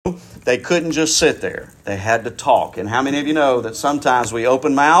They couldn't just sit there. They had to talk. And how many of you know that sometimes we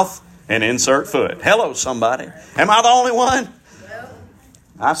open mouth and insert foot? Hello, somebody. Am I the only one?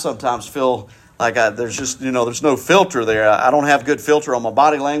 I sometimes feel like there's just, there's no filter there. I don't have good filter on my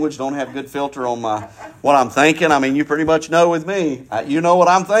body language. Don't have good filter on what I'm thinking. I mean, you pretty much know with me. You know what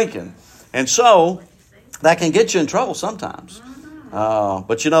I'm thinking. And so that can get you in trouble sometimes.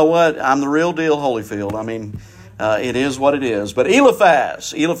 But you know what? I'm the real deal, Holyfield. I mean, it is what it is. But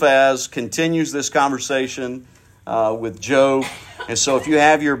Eliphaz continues this conversation with Job. And so if you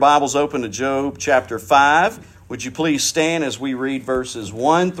have your Bibles open to Job chapter 5, would you please stand as we read verses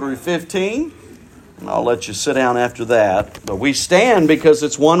 1 through 15? And I'll let you sit down after that. But we stand because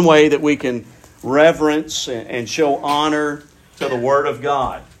it's one way that we can reverence and show honor to the Word of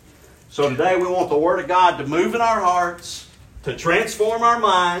God. So today we want the Word of God to move in our hearts, to transform our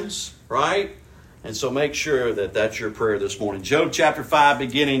minds, right? And so make sure that that's your prayer this morning. Job chapter 5,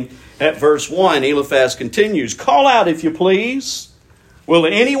 beginning at verse 1, Eliphaz continues, "Call out if you please. Will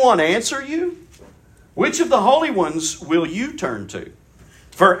anyone answer you? Which of the holy ones will you turn to?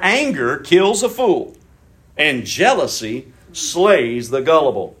 For anger kills a fool, and jealousy slays the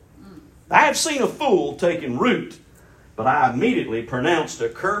gullible. I have seen a fool taking root, but I immediately pronounced a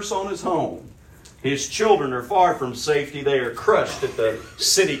curse on his home. His children are far from safety. They are crushed at the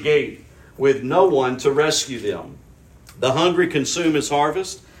city gate, with no one to rescue them. The hungry consume his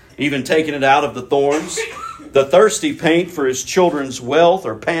harvest, even taking it out of the thorns. The thirsty pant for his children's wealth.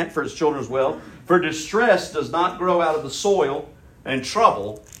 For distress does not grow out of the soil, and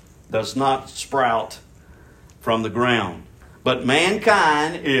trouble does not sprout from the ground. But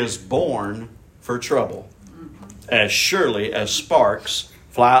mankind is born for trouble, as surely as sparks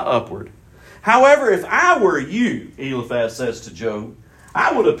fly upward. However, if I were you," Eliphaz says to Job,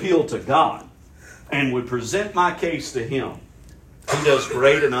 "I would appeal to God and would present my case to Him. He does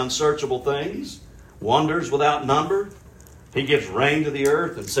great and unsearchable things, wonders without number. He gives rain to the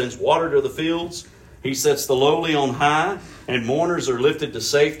earth and sends water to the fields. He sets the lowly on high, and mourners are lifted to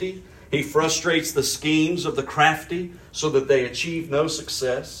safety. He frustrates the schemes of the crafty so that they achieve no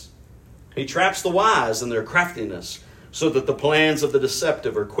success. He traps the wise in their craftiness so that the plans of the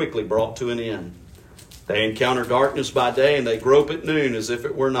deceptive are quickly brought to an end. They encounter darkness by day, and they grope at noon as if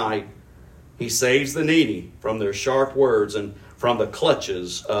it were night. He saves the needy from their sharp words and from the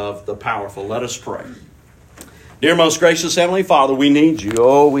clutches of the powerful." Let us pray. Dear most gracious Heavenly Father, we need you.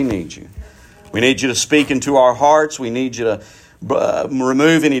 Oh, we need you. We need you to speak into our hearts. We need you to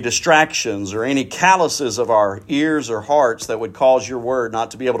remove any distractions or any calluses of our ears or hearts that would cause your word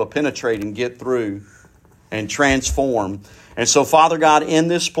not to be able to penetrate and get through and transform. And so, Father God, in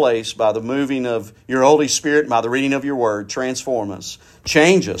this place, by the moving of your Holy Spirit, by the reading of your word, transform us.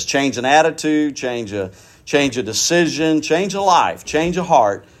 Change us. Change an attitude, change a decision, change a life, change a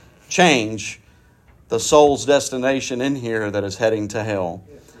heart, change the soul's destination in here that is heading to hell.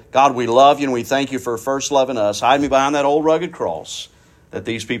 God, we love you and we thank you for first loving us. Hide me behind that old rugged cross, that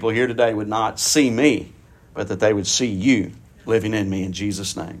these people here today would not see me, but that they would see you living in me. In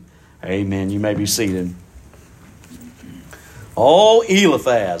Jesus' name, amen. You may be seated. Oh,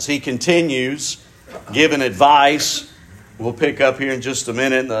 Eliphaz, he continues giving advice. We'll pick up here in just a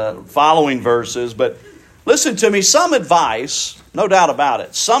minute in the following verses. But listen to me, some advice, no doubt about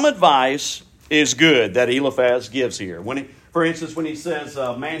it, some advice is good that Eliphaz gives here. For instance, when he says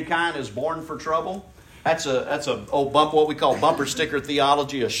mankind is born for trouble, that's a what we call bumper sticker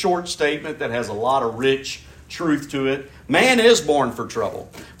theology, a short statement that has a lot of rich truth to it. Man is born for trouble.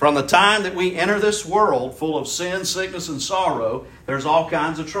 From the time that we enter this world full of sin, sickness, and sorrow, there's all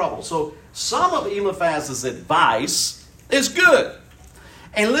kinds of trouble. So some of Eliphaz's advice is good.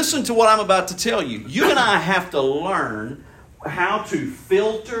 And listen to what I'm about to tell you. You and I have to learn how to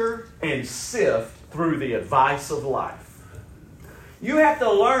filter and sift through the advice of life. You have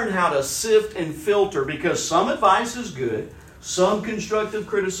to learn how to sift and filter, because some advice is good, some constructive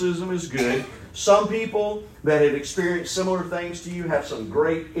criticism is good, some people that have experienced similar things to you have some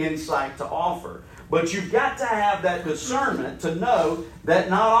great insight to offer. But you've got to have that discernment to know that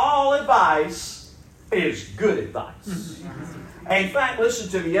not all advice is good advice. And in fact, listen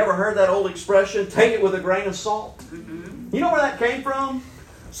to me, you ever heard that old expression, take it with a grain of salt? You know where that came from?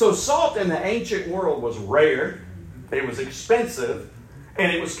 So salt in the ancient world was rare, it was expensive,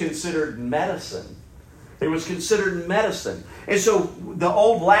 and it was considered medicine. It was considered medicine. And so the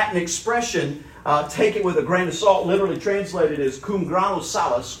old Latin expression, take it with a grain of salt, literally translated as cum grano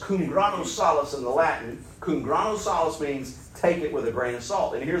salis. Cum grano salis in the Latin. Cum grano salis means take it with a grain of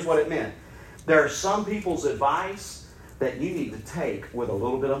salt. And here's what it meant. There are some people's advice that you need to take with a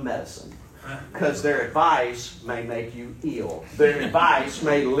little bit of medicine. Because their advice may make you ill. Their advice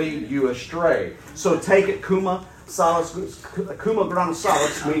may lead you astray. So take it kuma grana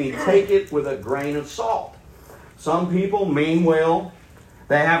salis, meaning take it with a grain of salt. Some people mean well.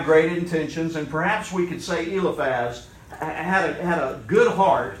 They have great intentions. And perhaps we could say Eliphaz had a good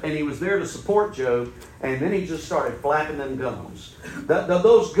heart, and he was there to support Job, and then he just started flapping them gums.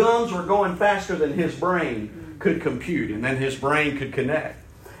 Those gums were going faster than his brain could compute, and then his brain could connect.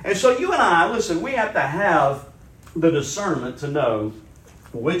 And so you and I, listen, we have to have the discernment to know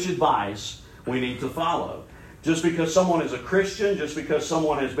which advice we need to follow. Just because someone is a Christian, just because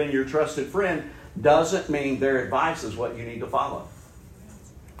someone has been your trusted friend, doesn't mean their advice is what you need to follow.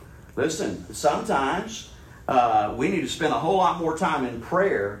 Listen, sometimes we need to spend a whole lot more time in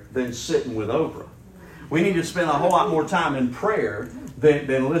prayer than sitting with Oprah. We need to spend a whole lot more time in prayer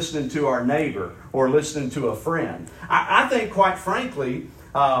than listening to our neighbor or listening to a friend. I think, quite frankly,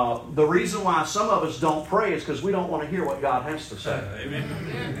 the reason why some of us don't pray is because we don't want to hear what God has to say.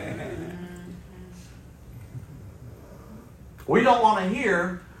 Amen. We don't want to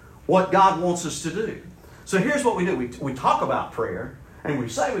hear what God wants us to do. So here's what we do. We talk about prayer, and we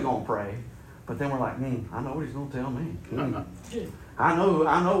say we're going to pray, but then we're like, I know what He's going to tell me. I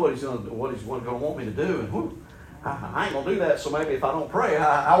know what He's going to want me to do, and I ain't going to do that, so maybe if I don't pray,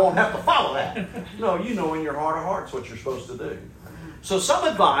 I won't have to follow that. No, you know in your heart of hearts what you're supposed to do. So some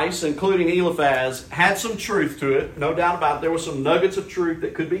advice, including Eliphaz, had some truth to it, no doubt about it. There were some nuggets of truth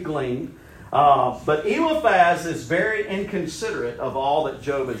that could be gleaned. But Eliphaz is very inconsiderate of all that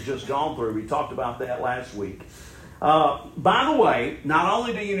Job has just gone through. We talked about that last week. By the way, not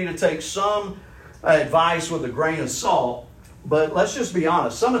only do you need to take some advice with a grain of salt, but let's just be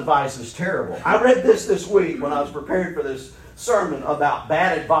honest, some advice is terrible. I read this week when I was preparing for this sermon about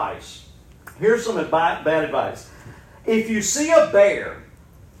bad advice. Here's some bad advice. If you see a bear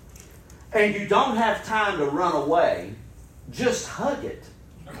and you don't have time to run away, just hug it.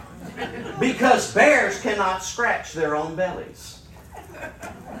 Because bears cannot scratch their own bellies.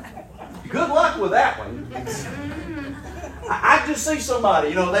 Good luck with that one. I just see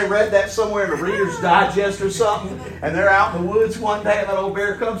somebody, they read that somewhere in a Reader's Digest or something, and they're out in the woods one day and that old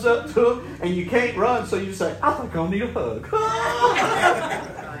bear comes up to them, and you can't run, so you say, I think I'll need a hug.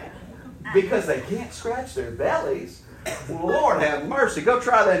 Because they can't scratch their bellies. Well, Lord have mercy. Go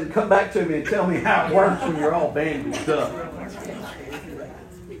try that and come back to me and tell me how it works when you're all bandaged up.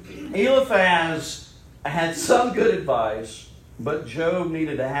 Eliphaz had some good advice, but Job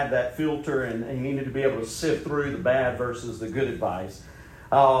needed to have that filter, and he needed to be able to sift through the bad versus the good advice.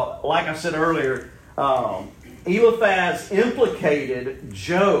 Like I said earlier, Eliphaz implicated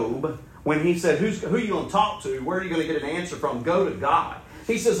Job when he said, who are you going to talk to? Where are you going to get an answer from? Go to God.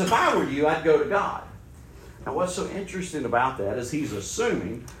 He says, if I were you, I'd go to God. Now, what's so interesting about that is he's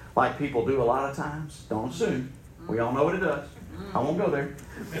assuming, like people do a lot of times. Don't assume. We all know what it does. I won't go there.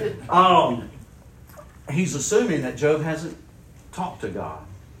 He's assuming that Job hasn't talked to God.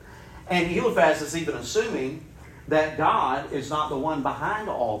 And Eliphaz is even assuming that God is not the one behind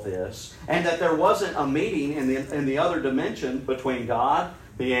all this, and that there wasn't a meeting in the other dimension between God,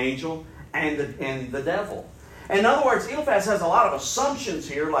 the angel, and the devil. In other words, Eliphaz has a lot of assumptions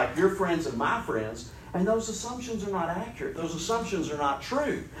here, like your friends and my friends, and those assumptions are not accurate. Those assumptions are not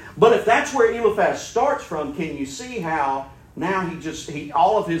true. But if that's where Eliphaz starts from, can you see how now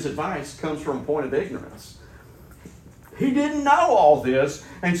all of his advice comes from a point of ignorance? He didn't know all this,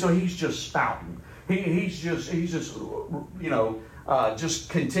 and so he's just spouting. He's just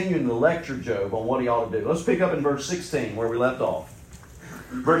continuing to lecture Job on what he ought to do. Let's pick up in verse 16 where we left off.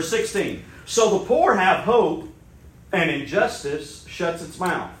 Verse 16. So the poor have hope, and injustice shuts its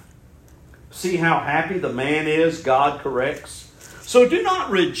mouth. See how happy the man is God corrects. So do not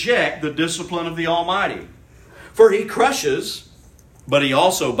reject the discipline of the Almighty. For He crushes, but He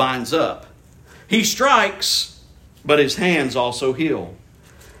also binds up. He strikes, but His hands also heal.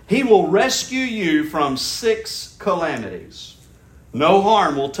 He will rescue you from 6 calamities. No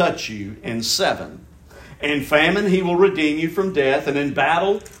harm will touch you in 7. In famine He will redeem you from death, and in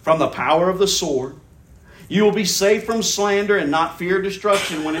battle from the power of the sword. You will be safe from slander and not fear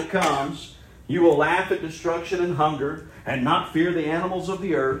destruction when it comes. You will laugh at destruction and hunger, and not fear the animals of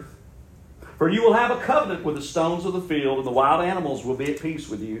the earth. For you will have a covenant with the stones of the field, and the wild animals will be at peace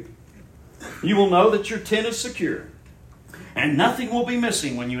with you. You will know that your tent is secure, and nothing will be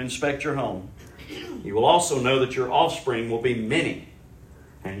missing when you inspect your home. You will also know that your offspring will be many,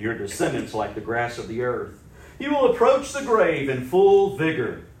 and your descendants like the grass of the earth. You will approach the grave in full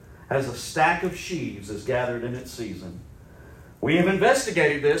vigor, as a stack of sheaves is gathered in its season. We have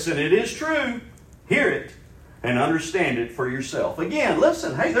investigated this, and it is true. Hear it. and understand it for yourself. Again,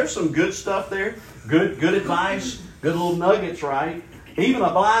 listen, hey, there's some good stuff there. Good advice, good little nuggets, right? Even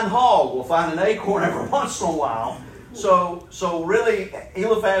a blind hog will find an acorn every once in a while. So really,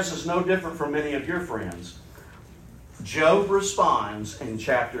 Eliphaz is no different from many of your friends. Job responds in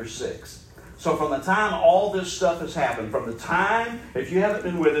chapter 6. So from the time all this stuff has happened, from the time, if you haven't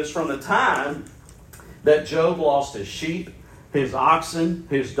been with us, from the time that Job lost his sheep, his oxen,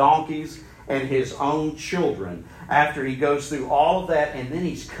 his donkeys, and his own children, after he goes through all of that, and then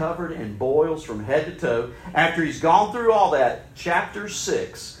he's covered in boils from head to toe, after he's gone through all that, chapter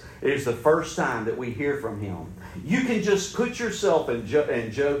 6 is the first time that we hear from him. You can just put yourself in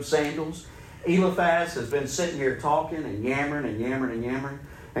Job's sandals. Eliphaz has been sitting here talking and yammering and yammering and yammering,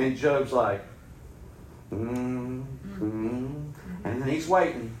 and Job's like, and then he's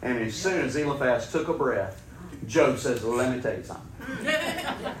waiting, and as soon as Eliphaz took a breath, Job says, let me tell you something.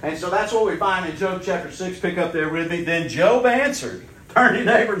 And so that's what we find in Job chapter 6. Pick up there with me. Then Job answered. Turn to your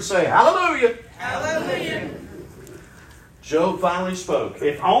neighbor and say, hallelujah. Hallelujah. Job finally spoke.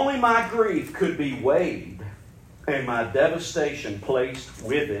 If only my grief could be weighed and my devastation placed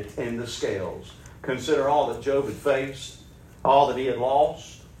with it in the scales. Consider all that Job had faced, all that he had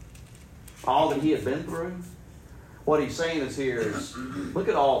lost, all that he had been through. What he's saying is here is, look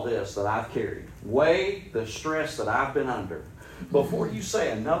at all this that I've carried. Weigh the stress that I've been under. Before you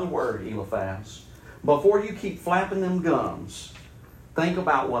say another word, Eliphaz, before you keep flapping them gums, think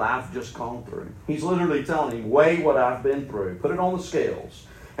about what I've just gone through. He's literally telling him, weigh what I've been through. Put it on the scales.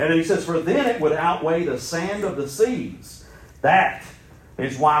 And then he says, for then it would outweigh the sand of the seas. That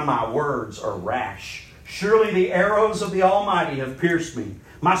is why my words are rash. Surely the arrows of the Almighty have pierced me.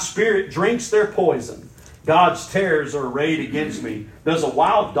 My spirit drinks their poison. God's terrors are arrayed against me. Does a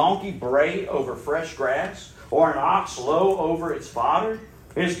wild donkey bray over fresh grass? Or an ox low over its fodder?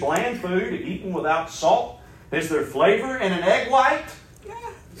 Is bland food eaten without salt? Is there flavor in an egg white?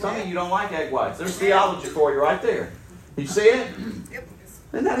 Some of you don't like egg whites. There's theology for you right there. You see it?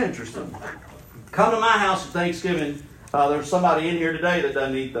 Isn't that interesting? Come to my house at Thanksgiving. There's somebody in here today that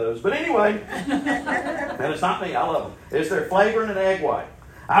doesn't eat those. But anyway, and it's not me. I love them. Is there flavor in an egg white?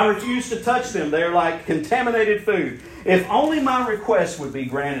 I refuse to touch them. They're like contaminated food. If only my request would be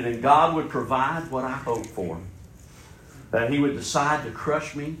granted and God would provide what I hope for. That He would decide to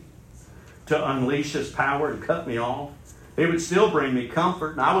crush me, to unleash His power and cut me off. It would still bring me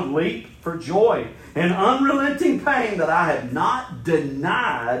comfort, and I would leap for joy in unrelenting pain that I had not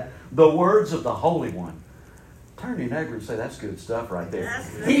denied the words of the Holy One. Turn to your neighbor and say, that's good stuff right there.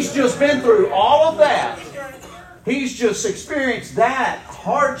 He's just been through all of that. He's just experienced that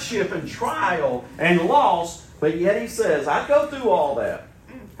hardship and trial and loss, but yet he says, I'd go through all that,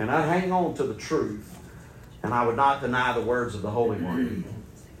 and I'd hang on to the truth, and I would not deny the words of the Holy One.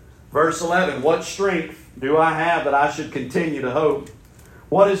 Verse 11, what strength do I have that I should continue to hope?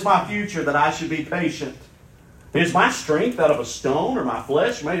 What is my future that I should be patient? Is my strength out of a stone or my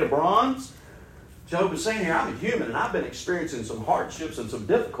flesh made of bronze? Job is saying here, I'm a human and I've been experiencing some hardships and some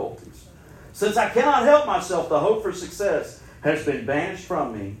difficulties. Since I cannot help myself, the hope for success has been banished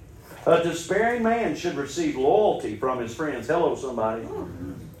from me. A despairing man should receive loyalty from his friends. Hello, somebody.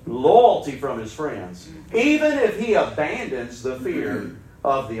 Loyalty from his friends. Even if he abandons the fear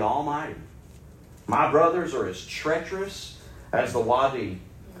of the Almighty. My brothers are as treacherous as the Wadi,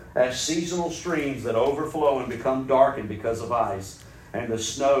 as seasonal streams that overflow and become darkened because of ice, and the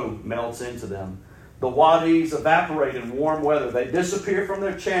snow melts into them. The wadis evaporate in warm weather. They disappear from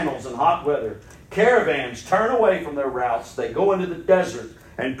their channels in hot weather. Caravans turn away from their routes. They go into the desert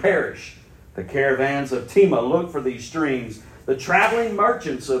and perish. The caravans of Tema look for these streams. The traveling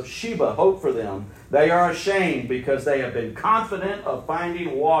merchants of Sheba hope for them. They are ashamed because they have been confident of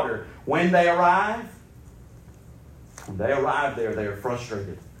finding water. When they arrive there, they are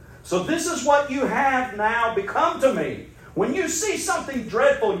frustrated. So this is what you have now become to me. When you see something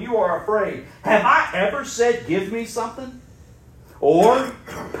dreadful, you are afraid. Have I ever said, give me something? Or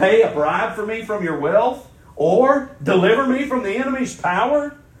pay a bribe for me from your wealth? Or deliver me from the enemy's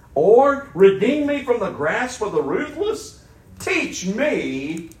power? Or redeem me from the grasp of the ruthless? Teach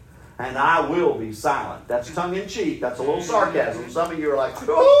me, and I will be silent. That's tongue-in-cheek. That's a little sarcasm. Some of you are like,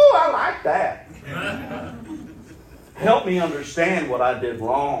 oh, I like that. Help me understand what I did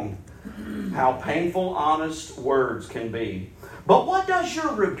wrong. How painful honest words can be. But what does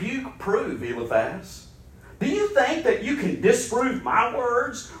your rebuke prove, Eliphaz? Do you think that you can disprove my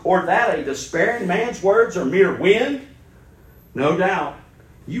words, or that a despairing man's words are mere wind? No doubt,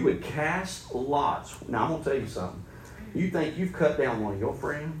 you would cast lots. Now, I'm going to tell you something. You think you've cut down one of your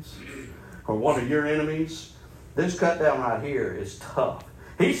friends, or one of your enemies? This cut down right here is tough.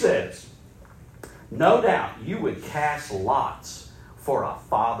 He says, No doubt you would cast lots for a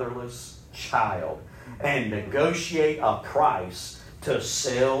fatherless child and negotiate a price to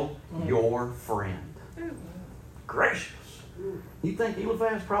sell your friend. Gracious. You think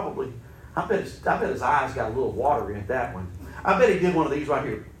Eliphaz probably, I bet his eyes got a little watery at that one. I bet he did one of these right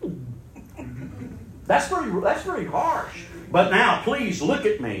here. That's pretty harsh. But now, please look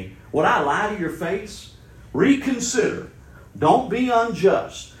at me. Would I lie to your face? Reconsider. Don't be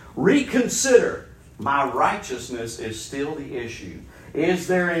unjust. Reconsider. My righteousness is still the issue. Is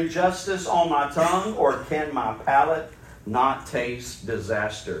there injustice on my tongue, or can my palate not taste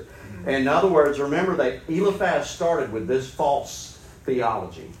disaster? In other words, remember that Eliphaz started with this false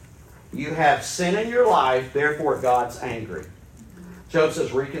theology. You have sin in your life, therefore God's angry. Job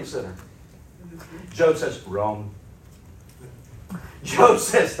says, reconsider. Job says, wrong. Job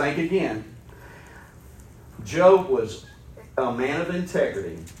says, think again. Job was a man of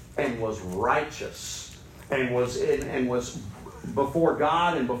integrity and was righteous and was before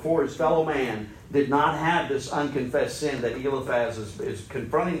God and before his fellow man, did not have this unconfessed sin that Eliphaz is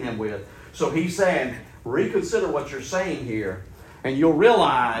confronting him with. So he's saying, reconsider what you're saying here, and you'll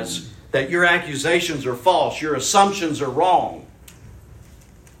realize that your accusations are false, your assumptions are wrong.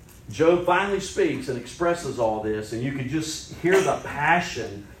 Job finally speaks and expresses all this, and you can just hear the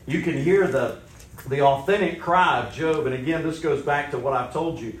passion. You can hear the authentic cry of Job. And again, this goes back to what I've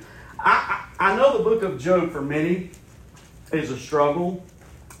told you. I know the book of Job for many is a struggle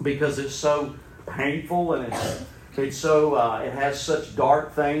because it's so painful and it's so it has such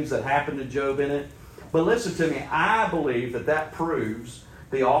dark things that happen to Job in it. But listen to me, I believe that proves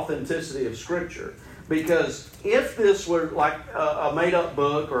the authenticity of Scripture. Because if this were like a made-up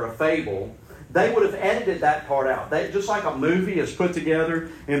book or a fable, they would have edited that part out. Just like a movie is put together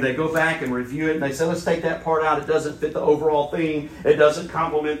and they go back and review it and they say, let's take that part out. It doesn't fit the overall theme. It doesn't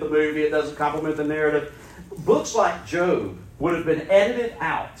complement the movie. It doesn't complement the narrative. Books like Job would have been edited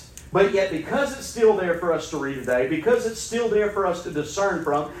out. But yet, because it's still there for us to read today, because it's still there for us to discern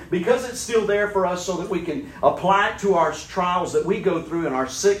from, because it's still there for us so that we can apply it to our trials that we go through and our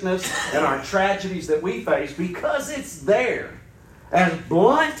sickness and our tragedies that we face, because it's there, as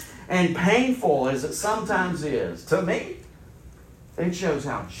blunt and painful as it sometimes is, to me, it shows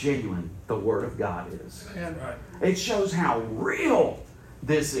how genuine the Word of God is. It shows how real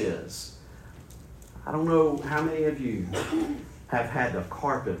this is. I don't know how many of you have had the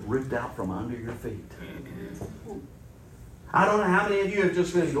carpet ripped out from under your feet. I don't know how many of you have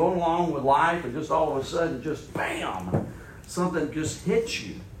just been going along with life and just all of a sudden, just bam, something just hits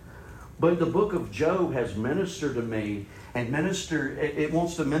you. But the book of Job has ministered to me, and it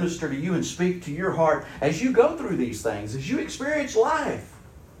wants to minister to you and speak to your heart as you go through these things, as you experience life,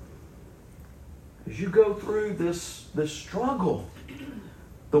 as you go through this struggle.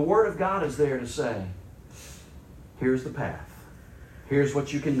 The Word of God is there to say, here's the path. Here's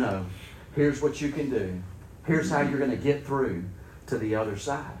what you can know. Here's what you can do. Here's how you're going to get through to the other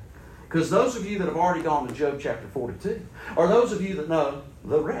side. Because those of you that have already gone to Job chapter 42, or those of you that know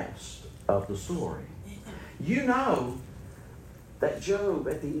the rest of the story, you know that Job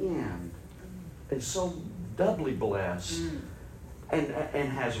at the end is so doubly blessed and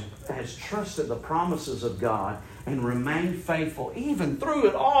has trusted the promises of God and remained faithful even through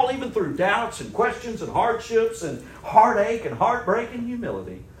it all, even through doubts and questions and hardships and heartache and heartbreak and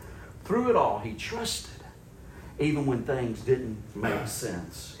humility. Through it all, he trusted even when things didn't make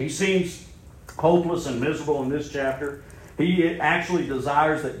sense. He seems hopeless and miserable in this chapter. He actually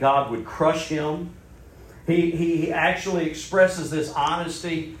desires that God would crush him. He actually expresses this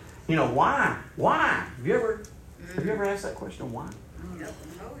honesty. You know, why? Why? Have you ever asked that question? Why?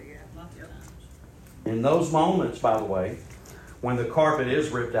 In those moments, by the way, when the carpet is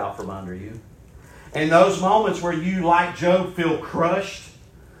ripped out from under you, in those moments where you, like Job, feel crushed,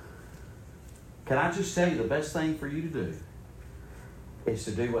 can I just tell you the best thing for you to do is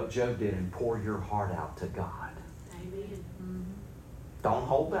to do what Job did and pour your heart out to God. Amen. Don't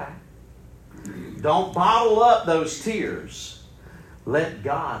hold back. Don't bottle up those tears. Let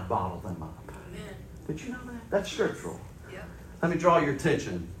God bottle them up. Amen. Did you know that? That's scriptural. Yep. Let me draw your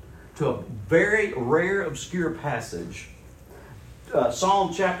attention to a very rare, obscure passage.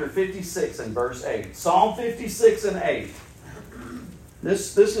 Psalm chapter 56 and verse 8. Psalm 56 and 8.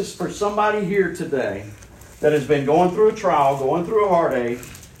 This is for somebody here today that has been going through a trial, going through a heartache.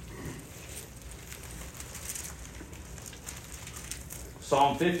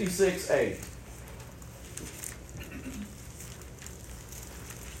 Psalm 56, 8.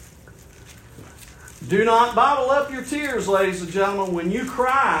 Do not bottle up your tears, ladies and gentlemen. When you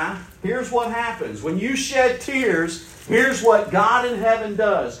cry, here's what happens. When you shed tears, here's what God in heaven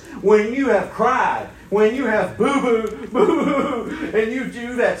does. When you have cried, when you have boo-boo, boo-boo, and you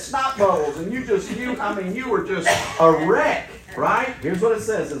do that snot bubbles, and you were just a wreck, right? Here's what it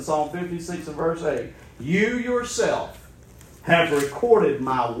says in Psalm 56 and verse 8. You yourself have recorded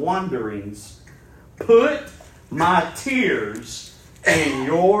my wanderings. Put my tears in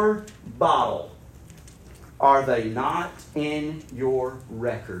your bottle. Are they not in your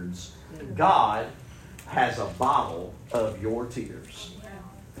records? God has a bottle of your tears.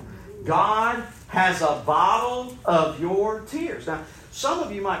 God has a bottle of your tears. Now, some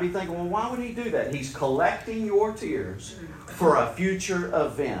of you might be thinking, well, why would He do that? He's collecting your tears for a future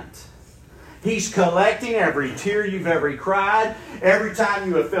event. He's collecting every tear you've ever cried, every time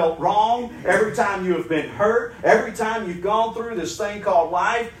you have felt wrong, every time you have been hurt, every time you've gone through this thing called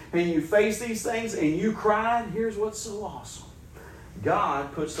life and you face these things and you cried. Here's what's so awesome.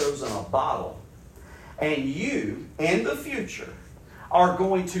 God puts those in a bottle, and you, in the future, are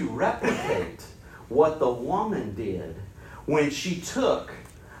going to replicate what the woman did when she took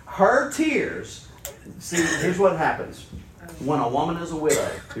her tears. See, here's what happens. When a woman is a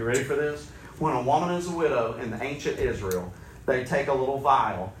widow, you ready for this? When a woman is a widow in the ancient Israel, they take a little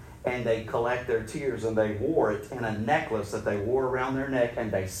vial and they collect their tears and they wore it in a necklace that they wore around their neck,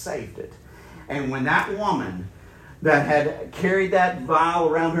 and they saved it. And when that woman that had carried that vial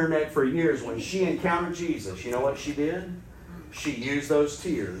around her neck for years, when she encountered Jesus, you know what she did? She used those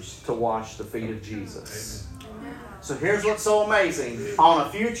tears to wash the feet of Jesus. So here's what's so amazing. On a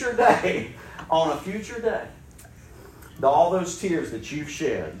future day, all those tears that you've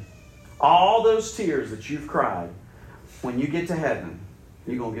shed, all those tears that you've cried, when you get to heaven,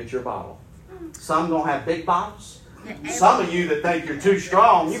 you're going to get your bottle. Some going to have big bottles. Some of you that think you're too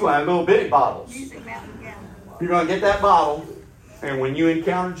strong, you're going to have little bitty bottles. You're going to get that bottle, and when you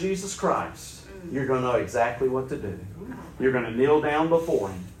encounter Jesus Christ, you're going to know exactly what to do. You're going to kneel down before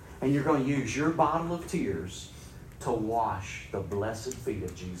Him, and you're going to use your bottle of tears to wash the blessed feet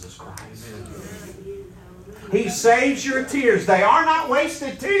of Jesus Christ. He saves your tears. They are not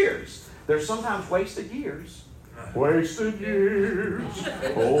wasted tears. They're sometimes wasted years. Wasted years.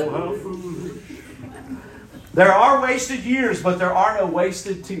 Oh, how foolish. There are wasted years, but there are no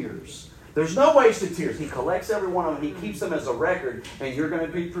wasted tears. There's no wasted tears. He collects every one of them. He keeps them as a record, and you're going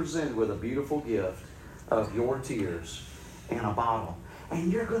to be presented with a beautiful gift of your tears in a bottle.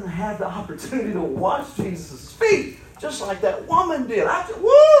 And you're going to have the opportunity to wash Jesus' feet, just like that woman did.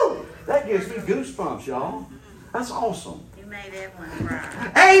 Woo! That gives me goosebumps, y'all. That's awesome. You made everyone cry.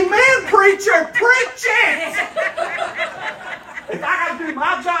 Amen, preacher! Preach it! If I got to do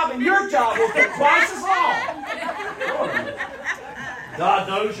my job and your job, will take twice as long. God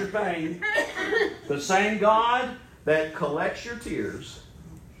knows your pain. The same God that collects your tears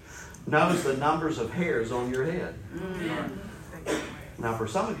knows the numbers of hairs on your head. Now, for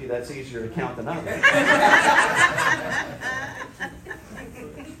some of you, that's easier to count than others.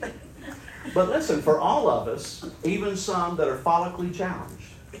 But listen, for all of us, even some that are follically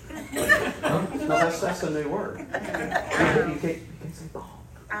challenged. No, that's a new word. You can't say ball.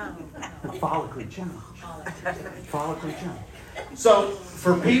 Follically challenged. Follically challenged. So,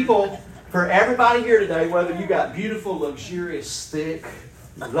 for people, for everybody here today, whether you got beautiful, luxurious, thick,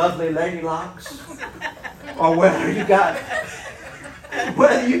 lovely lady locks, or whether you got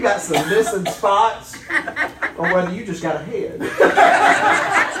some missing spots, or whether you just got a head.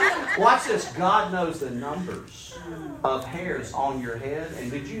 Watch this. God knows the numbers of hairs on your head.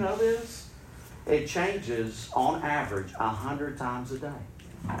 And did you know this? It changes on average 100 times a day.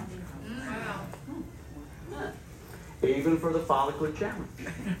 Even for the follically challenged.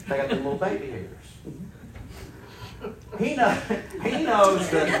 They got the little baby hairs. He knows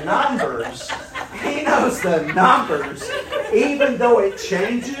the numbers. He knows the numbers. Even though it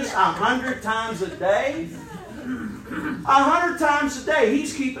changes 100 times a day, 100 times a day,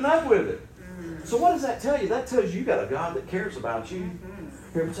 He's keeping up with it. So what does that tell you? That tells you got a God that cares about you.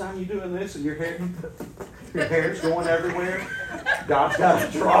 Every time you're doing this and your hair's going everywhere, God's got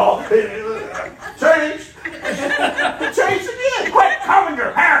to draw. Change! Change again! Quit combing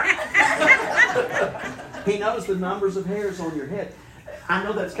your hair! He knows the numbers of hairs on your head. I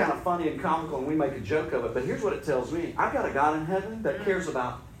know that's kind of funny and comical and we make a joke of it, but here's what it tells me. I've got a God in heaven that cares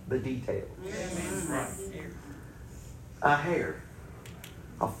about the details. A hair.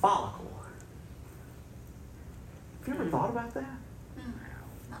 A follicle. Have you ever thought about that?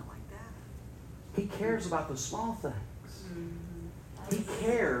 Not like that. He cares about the small things. He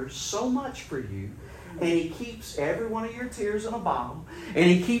cares so much for you. And He keeps every one of your tears in a bottle. And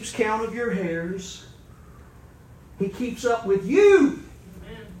He keeps count of your hairs. He keeps up with you.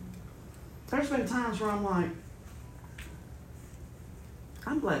 There's been times where I'm like,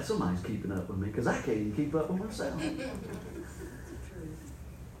 I'm glad somebody's keeping up with me because I can't even keep up with myself.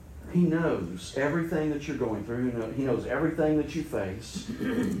 He knows everything that you're going through. He knows everything that you face.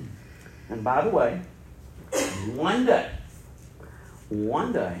 And by the way, one day,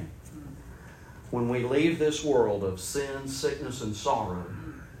 when we leave this world of sin, sickness, and sorrow,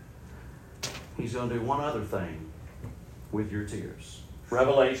 He's going to do one other thing with your tears.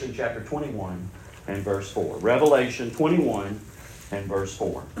 Revelation chapter 21 and verse 4. Revelation 21 and verse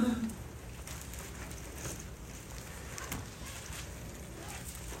 4.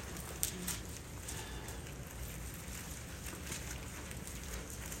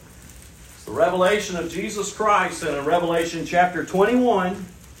 It's the revelation of Jesus Christ, and in Revelation chapter 21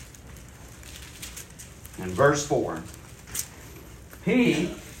 and verse 4.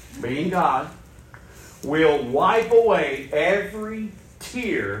 He, being God, will wipe away every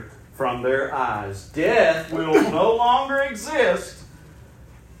tear from their eyes. Death will no longer exist.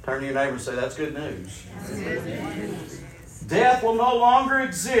 Turn to your neighbor and say, that's good news. Death will no longer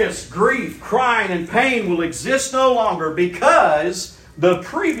exist. Grief, crying, and pain will exist no longer because the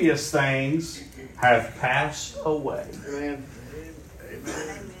previous things have passed away. Amen.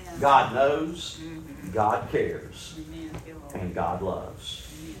 God knows, God cares, and God loves.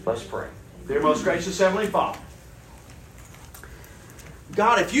 Let's pray. Dear most gracious Heavenly Father,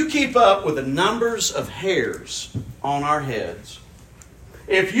 God, if you keep up with the numbers of hairs on our heads,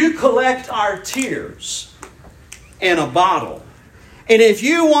 if you collect our tears in a bottle, and if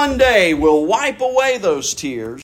you one day will wipe away those tears,